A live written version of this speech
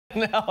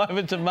Now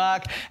over to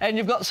Mark, and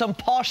you've got some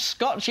posh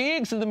Scotch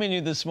eggs in the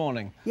menu this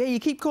morning. Yeah, you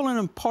keep calling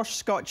them posh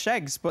Scotch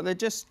eggs, but they're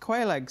just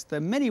quail eggs. They're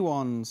mini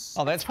ones.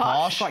 Oh, that's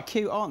posh. Quite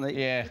cute, aren't they?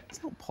 Yeah.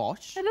 It's not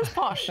posh. It is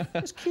posh.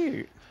 It's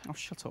cute. Oh,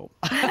 shut up.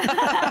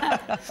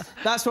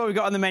 That's what we've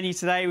got on the menu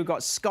today. We've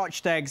got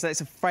Scotched eggs.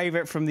 That's a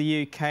favourite from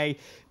the UK.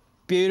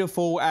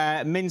 Beautiful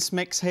mince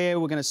mix here.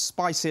 We're going to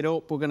spice it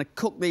up. We're going to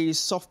cook these,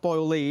 soft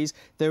boil these.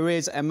 There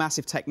is a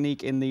massive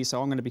technique in these,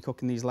 so I'm going to be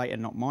cooking these later,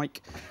 not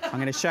Mike. I'm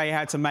going to show you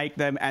how to make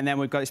them, and then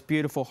we've got this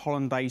beautiful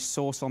Hollandaise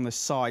sauce on the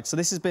side. So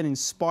this has been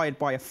inspired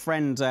by a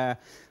friend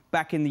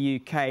back in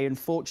the UK.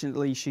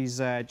 Unfortunately, she's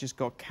just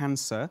got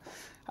cancer.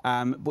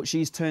 But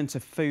she's turned to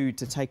food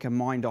to take her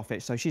mind off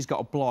it. So she's got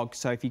a blog.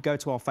 So if you go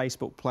to our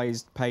Facebook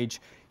page,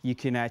 you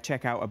can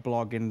check out her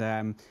blog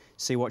and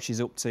see what she's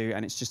up to.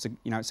 And it's just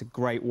it's a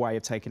great way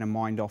of taking her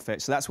mind off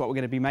it. So that's what we're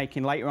going to be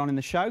making later on in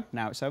the show.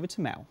 Now it's over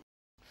to Mel.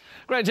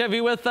 Great to have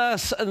you with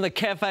us in the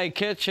cafe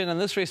kitchen, and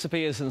this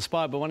recipe is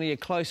inspired by one of your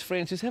close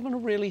friends who's having a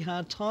really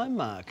hard time,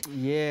 Mark.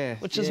 Yeah.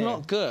 Which is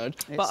not good.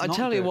 But I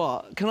tell you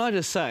what, can I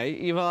just say,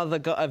 you've either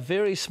got a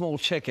very small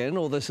chicken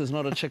or this is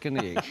not a chicken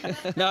egg.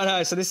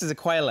 No, so this is a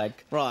quail egg.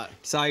 Right.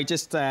 So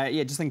just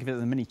think of it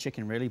as a mini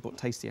chicken, really, but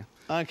tastier.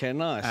 OK,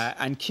 nice.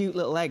 And cute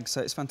little eggs,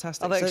 so it's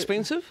fantastic. Are they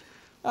expensive?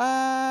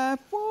 Well,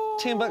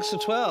 $10 for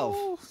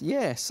 12.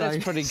 Yeah, so...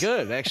 That's pretty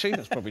good, actually.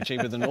 That's probably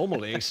cheaper than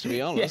normal eggs, to be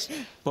honest. Yeah,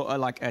 but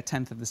like a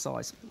tenth of the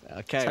size.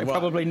 OK, so well,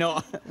 probably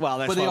not. Well,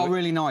 that's but they are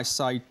really nice,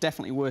 so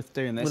definitely worth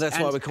doing this. Well, that's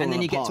why we call them And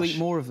then you posh. get to eat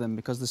more of them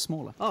because they're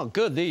smaller. Oh,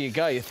 good. There you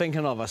go. You're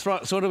thinking of us.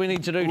 Right, so what do we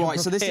need to do to prepare?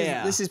 So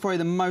this is probably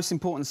the most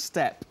important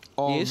step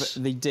of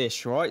the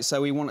dish, right?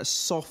 So we want to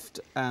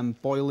soft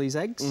boil these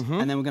eggs,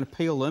 and then we're going to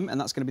peel them,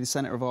 and that's going to be the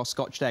centre of our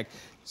Scotched egg.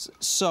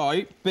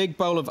 So, big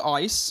bowl of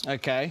ice.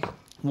 OK.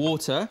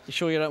 Water. You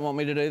sure you don't want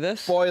me to do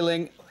this?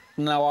 Boiling.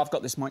 No, I've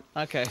got this, Mike.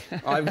 OK.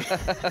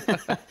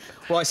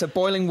 Right, so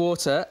boiling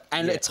water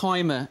and a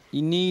timer.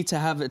 You need to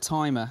have a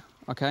timer,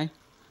 OK?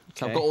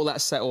 So I've got all that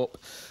set up.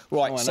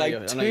 Right,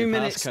 so 2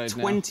 minutes,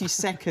 20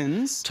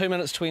 seconds. 2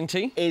 minutes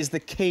 20. Is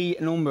the key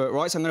number,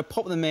 right? So I'm going to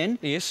pop them in.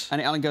 Yes.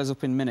 And it only goes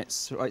up in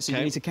minutes, right? So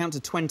you need to count to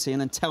 20 and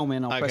then tell me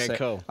and I'll press it. OK,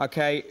 cool.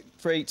 OK,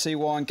 3, 2,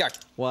 1, go.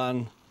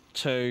 1,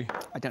 2,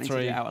 I don't need 3.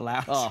 to get out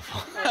loud.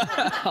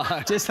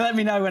 Oh. Just let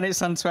me know when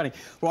it's on 20.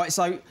 Right,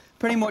 so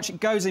pretty much it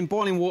goes in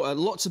boiling water,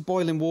 lots of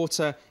boiling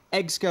water,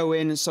 eggs go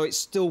in, so it's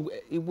still,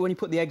 when you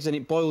put the eggs in,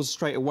 it boils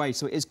straight away,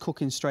 so it is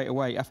cooking straight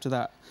away after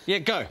that. Yeah,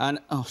 go. And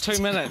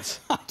 2 minutes.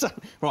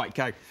 Right,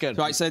 go. Good.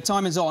 Right, so the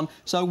timer's on.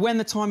 So when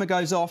the timer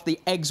goes off, the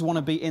eggs want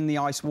to be in the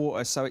ice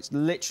water, so it's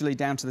literally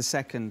down to the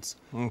second.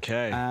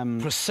 OK.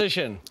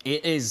 Precision.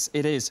 It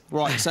is.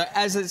 Right, so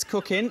as it's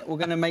cooking, we're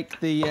going to make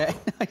the...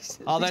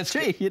 Oh, that's...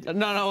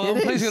 No,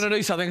 I'm please going to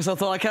do something, because I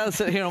thought I can't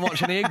sit here and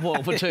watch an egg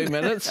boil for 2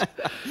 minutes.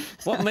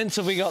 What mince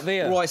have we got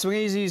there? Right, so we're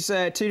going to use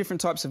 2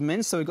 different types of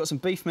mince. So we've got some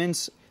beef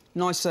mince,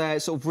 nice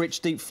sort of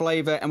rich, deep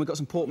flavour, and we've got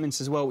some pork mince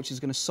as well, which is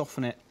going to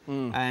soften it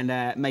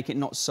and make it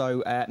not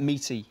so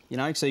meaty, you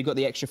know? So you've got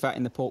the extra fat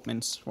in the pork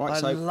mince,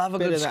 right? I love a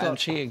good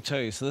Scotch egg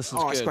too, so this is good.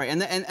 Oh, it's great.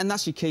 And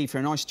that's your key for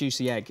a nice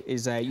juicy egg,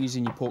 is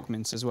using your pork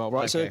mince as well,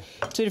 right? Okay.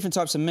 So 2 different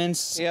types of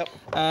mince. Yep.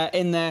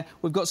 In there,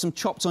 we've got some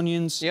chopped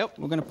onions. Yep.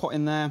 We're going to put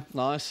in there.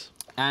 Nice.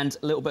 And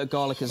a little bit of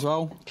garlic as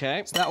well.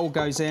 OK. So that all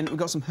goes in. We've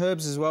got some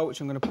herbs as well,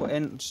 which I'm going to put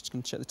in. I'm just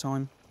going to check the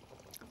time.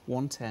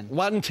 1:10.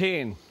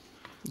 1:10.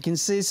 You can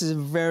see this is a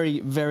very,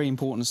 very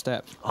important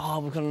step. Oh,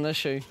 we've got an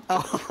issue.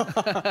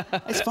 Oh.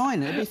 It's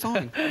fine. It'll be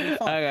fine.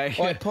 OK.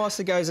 Right,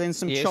 pasta goes in,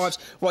 some chives.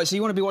 Right, so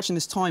you want to be watching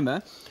this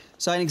timer.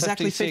 So in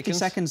exactly 50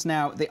 seconds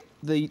now,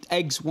 the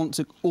eggs want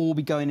to all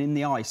be going in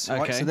the ice.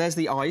 Right? OK. So there's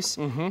the ice.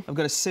 I've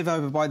got a sieve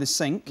over by the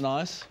sink.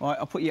 Nice. Right,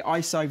 I'll put your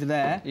ice over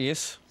there.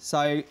 Yes.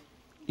 So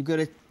you've got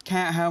to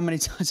count how many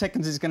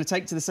seconds it's going to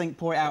take to the sink,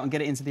 pour it out and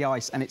get it into the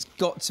ice. And it's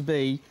got to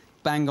be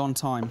bang on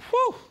time.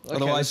 Whew.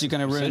 Otherwise, you're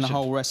going to ruin the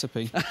whole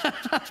recipe.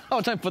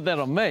 Oh, don't put that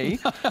on me.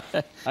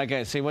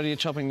 OK, see, what are you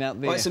chopping out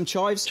there? Right, some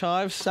chives.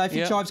 Chives. So if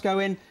your chives go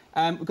in,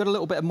 we've got a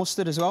little bit of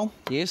mustard as well.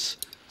 Yes.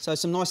 So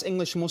some nice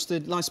English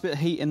mustard, nice bit of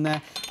heat in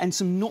there, and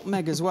some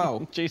nutmeg as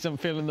well. Jeez, I'm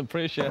feeling the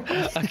pressure.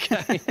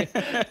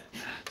 OK.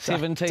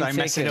 17 seconds. Don't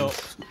mess it up.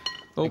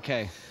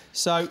 OK.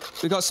 So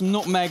we've got some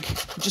nutmeg.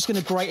 We're just going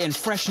to grate in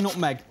fresh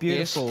nutmeg.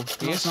 Beautiful.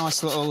 Yes.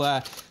 Nice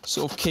little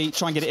sort of key.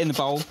 Try and get it in the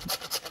bowl.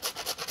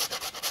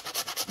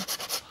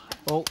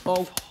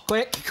 Oh,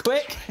 quick.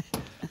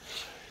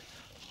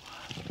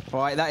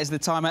 Right, that is the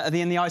timer. Are they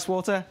in the ice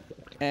water?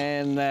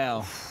 And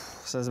now.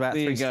 So there's about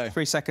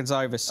 3 seconds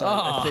over.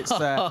 So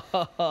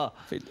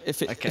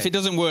if it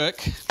doesn't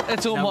work,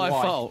 it's all my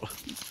fault.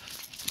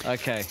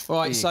 OK.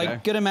 Right, so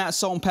good amount of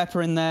salt and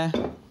pepper in there.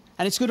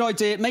 And it's a good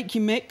idea, make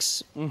your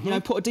mix, you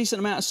know, put a decent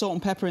amount of salt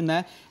and pepper in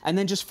there, and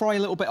then just fry a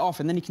little bit off,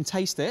 and then you can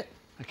taste it.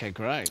 OK,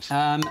 great.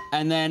 And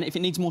then if it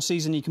needs more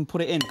seasoning, you can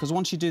put it in, because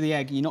once you do the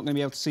egg, you're not going to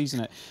be able to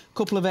season it. A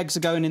couple of eggs are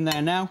going in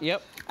there now.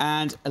 Yep.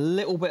 And a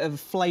little bit of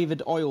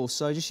flavoured oil.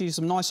 So just use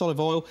some nice olive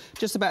oil,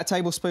 just about a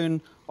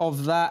tablespoon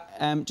of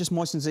that. Just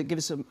moistens it, give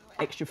it some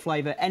extra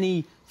flavour.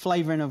 Any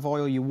flavouring of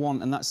oil you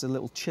want, and that's a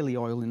little chili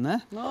oil in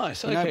there.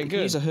 Nice, you know, okay,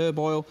 good. Use a herb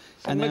oil.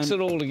 So mix it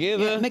all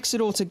together. Yeah, mix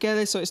it all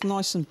together so it's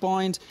nice and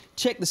bind.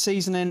 Check the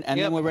seasoning, and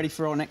then we're ready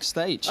for our next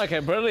stage. Okay,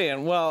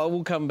 brilliant. Well,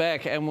 we'll come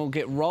back and we'll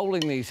get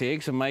rolling these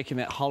eggs and making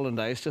that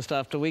hollandaise just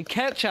after we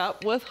catch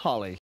up with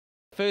Holly.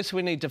 First,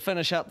 we need to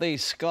finish up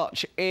these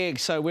Scotch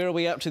eggs. So where are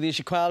we up to? There's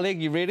your quail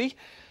egg. You ready?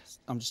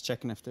 I'm just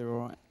checking if they're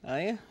all right.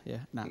 Are you? Yeah,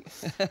 no.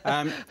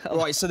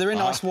 Right, so they're in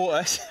nice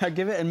water. So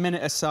give it a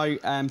minute or so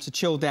to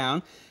chill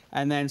down,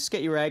 and then just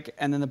get your egg,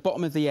 and then the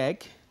bottom of the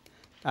egg,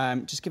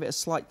 just give it a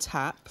slight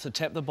tap. So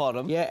tap the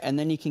bottom. Yeah, and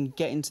then you can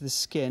get into the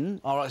skin.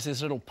 All right, so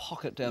there's a little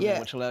pocket down there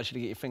which allows you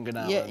to get your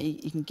fingernail in. Yeah,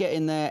 you can get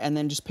in there and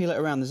then just peel it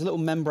around. There's a little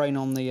membrane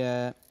on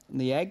the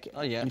egg.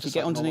 Oh yeah. And if you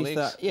get underneath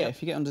that,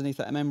 if you get underneath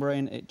that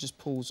membrane, it just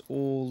pulls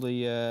all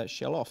the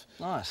shell off.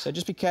 Nice. So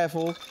just be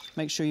careful.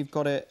 Make sure you've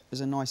got it as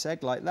a nice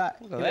egg like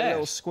that. Look at Give it that. a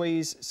little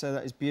squeeze so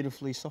that is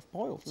beautifully soft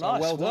boiled. So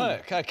Nice well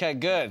work. done. Okay,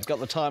 good. Got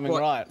the timing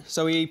right.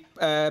 So we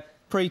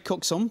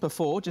pre-cooked some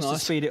before just to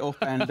speed it up,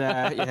 and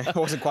I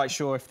wasn't quite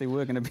sure if they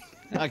were going to be.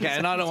 Okay,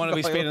 and I don't want to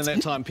be spending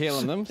that time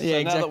peeling them. So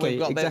Yeah, now that we've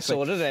got that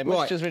sorted, our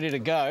mixture's ready to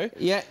go.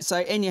 Yeah. So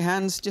in your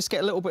hands, just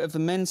get a little bit of the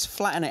mince,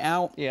 flatten it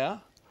out. Yeah.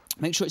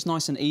 Make sure it's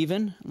nice and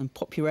even, and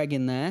pop your egg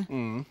in there,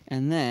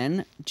 and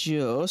then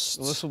just.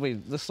 Well,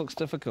 this looks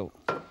difficult.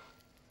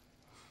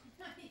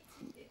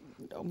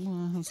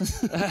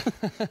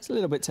 It's a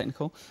little bit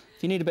technical.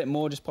 If you need a bit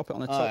more, just pop it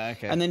on the top.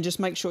 Okay. And then just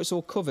make sure it's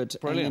all covered.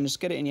 Brilliant. And then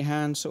just get it in your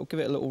hand, sort of give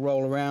it a little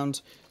roll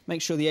around.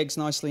 Make sure the egg's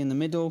nicely in the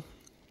middle.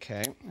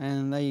 Okay.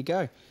 And there you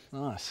go.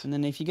 Nice. And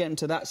then if you get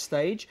into that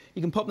stage,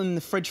 you can pop them in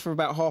the fridge for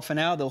about half an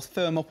hour. They'll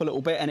firm up a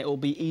little bit, and it will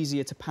be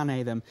easier to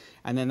pane them.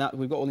 And then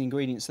we've got all the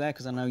ingredients there,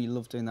 because I know you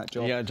love doing that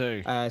job. Yeah, I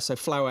do. So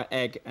flour,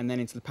 egg, and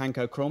then into the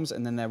panko crumbs,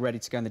 and then they're ready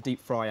to go in the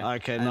deep fryer.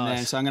 Okay, and nice.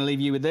 Then, so I'm going to leave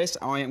you with this.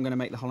 I am going to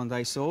make the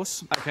hollandaise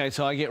sauce. Okay,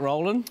 so I get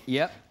rolling.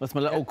 Yep. With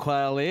my little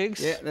quail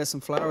eggs. Yeah, there's some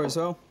flour as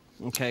well.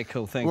 Okay,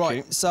 cool. Thank you.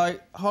 Right, so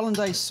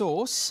hollandaise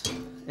sauce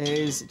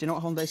is... Do you know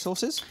what hollandaise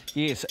sauce is?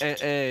 Yes,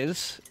 it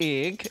is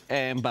egg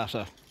and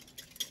butter.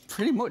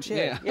 Pretty much,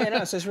 yeah. Yeah,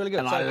 no, so it's really good.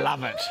 And I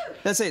love it.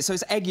 That's it. So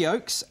it's egg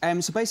yolks.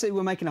 So basically,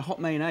 we're making a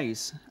hot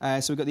mayonnaise.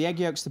 So we've got the egg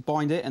yolks to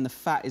bind it, and the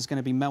fat is going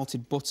to be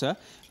melted butter.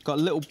 Got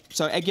a little...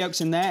 So egg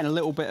yolks in there, and a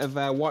little bit of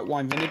white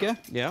wine vinegar.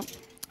 Yeah.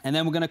 And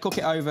then we're going to cook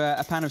it over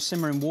a pan of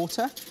simmering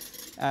water.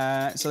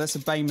 So that's a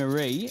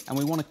bain-marie, and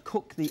we want to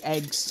cook the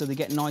eggs so they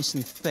get nice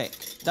and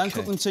thick. Don't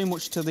cook them too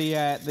much to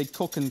the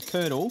cook and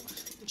curdle,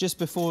 just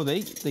before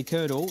they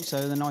curdle,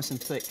 so they're nice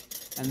and thick.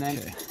 And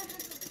then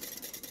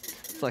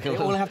it's like they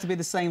all have to be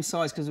the same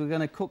size, because we're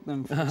going to cook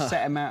them for a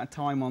set amount of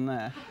time on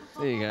there.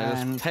 There you go.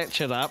 Just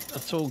patch it up.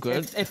 It's all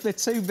good. If they're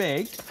too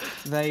big,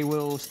 they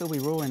will still be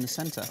raw in the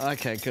centre.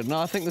 Okay, good. No,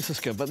 I think this is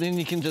good. But then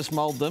you can just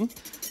mould them.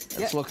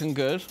 It's looking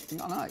good.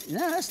 No,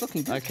 that's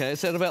looking good. Okay,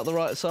 is that about the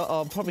right size?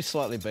 Oh, probably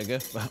slightly bigger.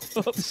 But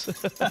oops.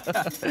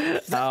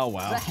 Oh,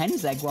 wow. Is that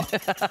hen's egg one?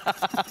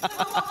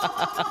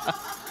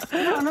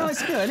 No,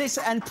 it's good.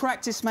 And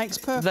practice makes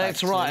perfect.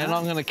 That's right, and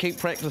I'm going to keep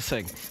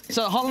practicing.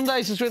 So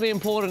hollandaise is really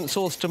important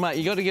sauce to make.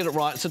 You got to get it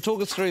right. So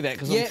talk us through that,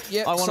 because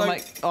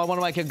I want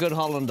to make a good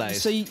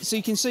hollandaise. So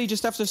you can see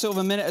just after sort of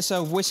a minute or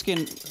so of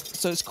whisking,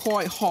 so it's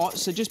quite hot.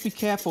 So just be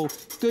careful.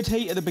 Good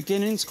heat at the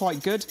beginning is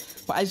quite good,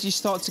 but as you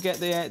start to get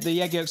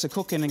the egg yolks are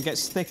cooking and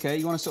gets thicker,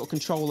 you want to sort of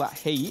control that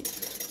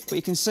heat. But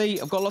you can see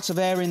I've got lots of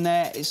air in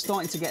there. It's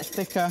starting to get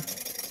thicker.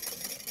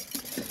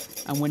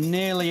 And we're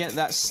nearly at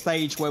that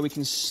stage where we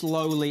can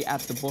slowly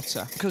add the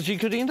butter. Because you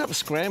could end up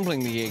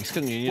scrambling the eggs,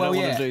 couldn't you? You don't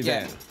want to do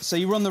that. So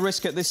you run the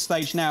risk at this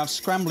stage now of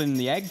scrambling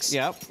the eggs.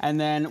 Yep. And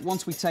then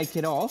once we take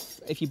it off,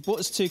 if your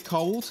butter's too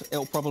cold,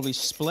 it'll probably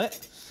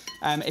split.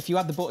 If you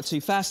add the butter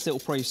too fast, it'll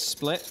probably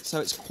split. So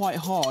it's quite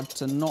hard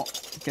to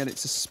not get it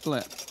to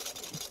split.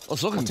 Oh,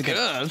 it's looking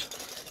good.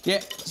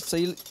 Yeah, so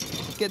you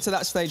get to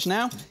that stage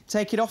now,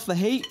 take it off the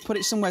heat, put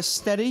it somewhere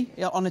steady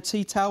on a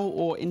tea towel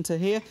or into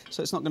here,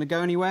 so it's not going to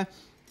go anywhere.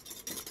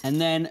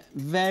 And then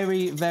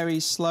very, very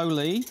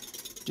slowly,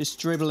 just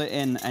dribble it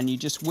in, and you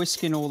just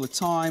whisk in all the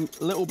time,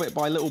 little bit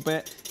by little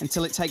bit,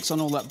 until it takes on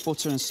all that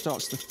butter and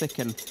starts to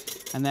thicken.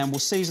 And then we'll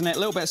season it, a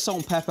little bit of salt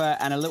and pepper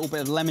and a little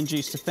bit of lemon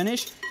juice to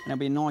finish, and it'll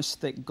be a nice,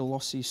 thick,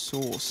 glossy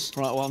sauce.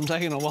 Right, well, I'm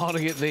taking a while to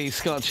get these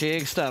Scotch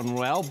eggs done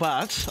well,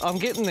 but I'm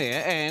getting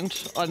there, and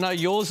I know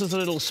yours is a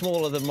little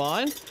smaller than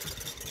mine.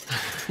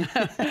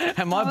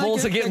 And my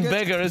balls are getting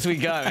bigger as we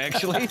go,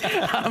 actually.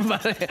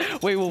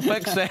 But we will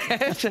fix that.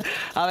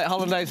 That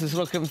hollandaise is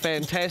looking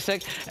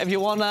fantastic. If you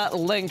want to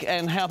link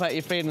and how about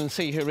your friend and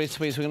see her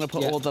recipes, we're going to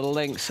put all the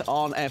links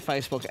on our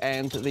Facebook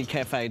and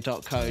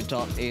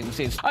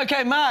thecafe.co.nz.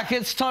 OK, Mark,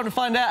 it's time to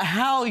find out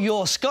how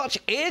your Scotch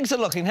eggs are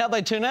looking. How'd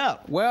they turn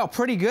out? Well,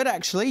 pretty good,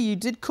 actually. You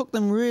did cook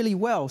them really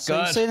well.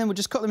 So you see them, we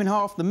just cut them in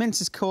half. The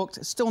mince is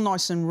cooked, still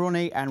nice and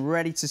runny and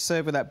ready to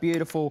serve with that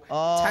beautiful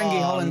tangy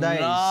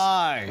hollandaise.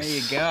 Nice. There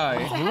you go.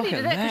 So how do you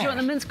do that? Because you want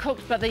the mince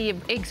cooked but the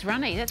eggs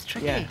runny. That's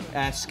tricky.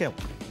 Yeah, skill.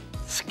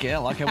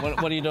 Skill. OK,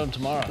 what are you doing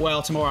tomorrow?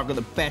 Well, tomorrow I've got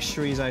the best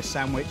chorizo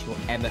sandwich you'll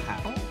ever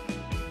have.